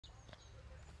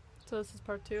So this is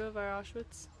part 2 of our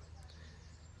Auschwitz.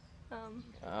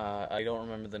 I don't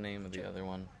remember the name of the other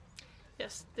one.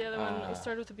 Yes, the other one, it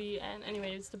started with a B, and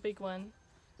anyway, it's the big one.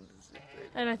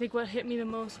 And I think what hit me the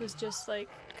most was just like,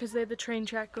 because they had the train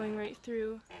track going right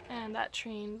through, and that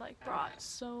train like brought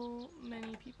so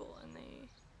many people, and they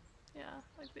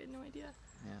had no idea.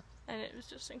 Yeah. And it was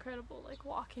just incredible, like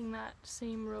walking that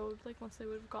same road, like once they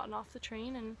would have gotten off the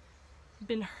train and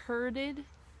been herded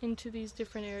into these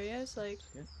different areas, like,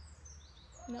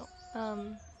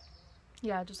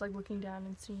 yeah, just like looking down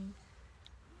and seeing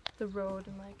the road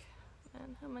and like,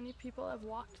 man, how many people have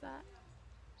walked that?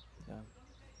 Yeah.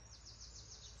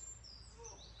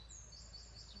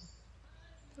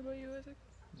 What about you, Isaac?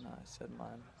 No, I said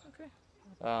mine. Okay.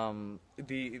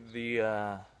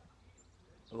 The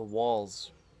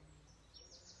walls.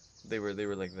 They were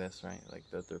like this, right? Like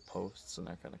they're posts and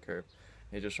they're kind of curved.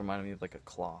 It just reminded me of like a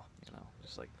claw, you know,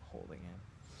 just like holding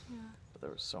in. Yeah. But there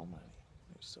were so many.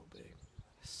 It was so big.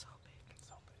 So big.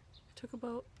 So big. It took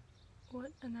about,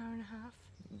 what, an hour and a half?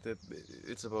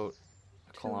 It's about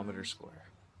a kilometer square.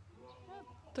 Yeah.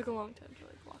 It took a long time to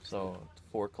like walk. So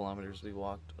 4 kilometers we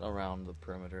walked around the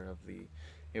perimeter of the.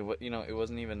 It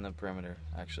wasn't even the perimeter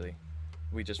actually.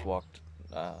 We just walked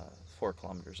 4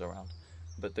 kilometers around,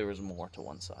 but there was more to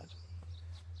one side.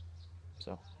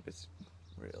 So it's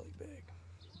really big.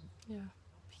 Yeah.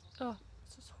 Oh.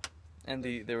 So. And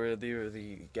there were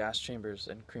the gas chambers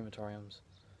and crematoriums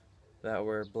that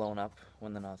were blown up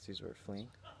when the Nazis were fleeing.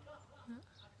 Yeah.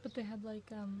 But they had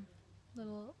like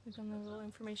little, like on the little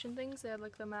information things, they had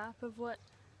like the map of what,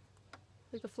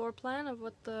 like the floor plan of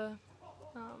what the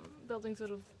buildings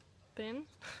would have been.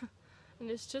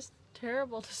 And it's just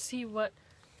terrible to see what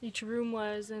each room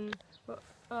was and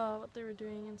what they were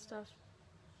doing and stuff.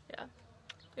 Yeah,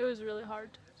 it was really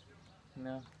hard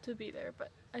to be there,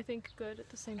 but I think good at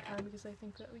the same time, because I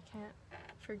think that we can't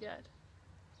forget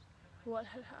what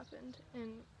had happened,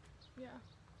 and yeah,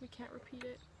 we can't repeat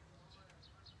it.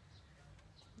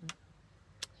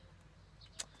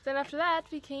 Then after that,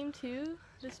 we came to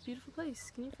this beautiful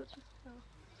place. Can you flip it? Oh.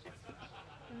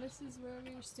 And this is where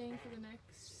we were staying for the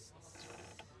next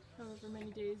however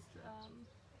many days.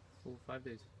 4 or 5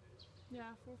 days.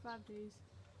 Yeah, 4 or 5 days.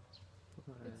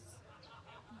 It's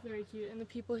very cute, and the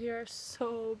people here are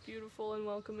so beautiful and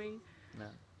welcoming. Yeah.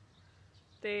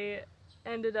 They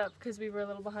ended up, because we were a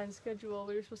little behind schedule,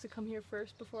 we were supposed to come here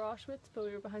first before Auschwitz, but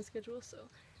we were behind schedule, so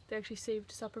they actually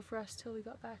saved supper for us till we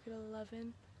got back at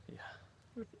 11. Yeah.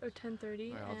 Or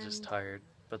 10:30. We're all just tired,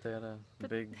 but they had a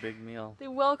big meal. They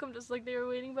welcomed us, like they were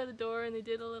waiting by the door, and they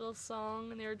did a little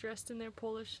song, and they were dressed in their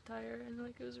Polish attire, and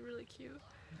like it was really cute.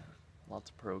 Yeah. Lots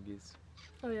of pierogies.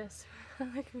 Oh yes,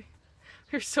 like we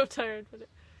were so tired, but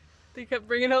they kept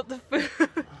bringing out the food.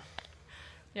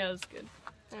 Yeah, it was good,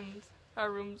 and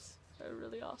our rooms are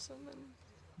really awesome,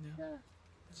 and yeah.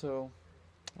 So,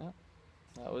 yeah,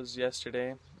 that was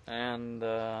yesterday, and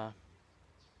yeah,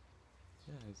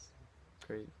 it's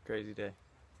crazy day.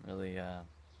 Really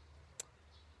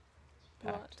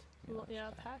packed.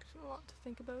 Packed. A lot to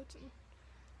think about and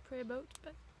pray about,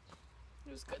 but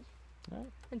it was good.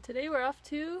 Right. And today we're off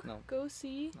to go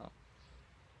see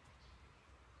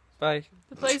Bye.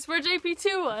 The place where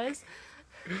JP2 was.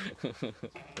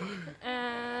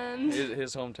 And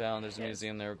his hometown, there's a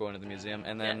museum there, we're going to the museum,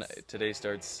 and then today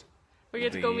starts we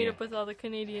get to go meet up with all the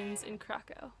Canadians in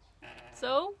Krakow.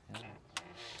 So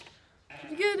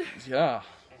pretty good. Yeah.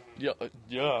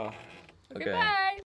 Okay, bye.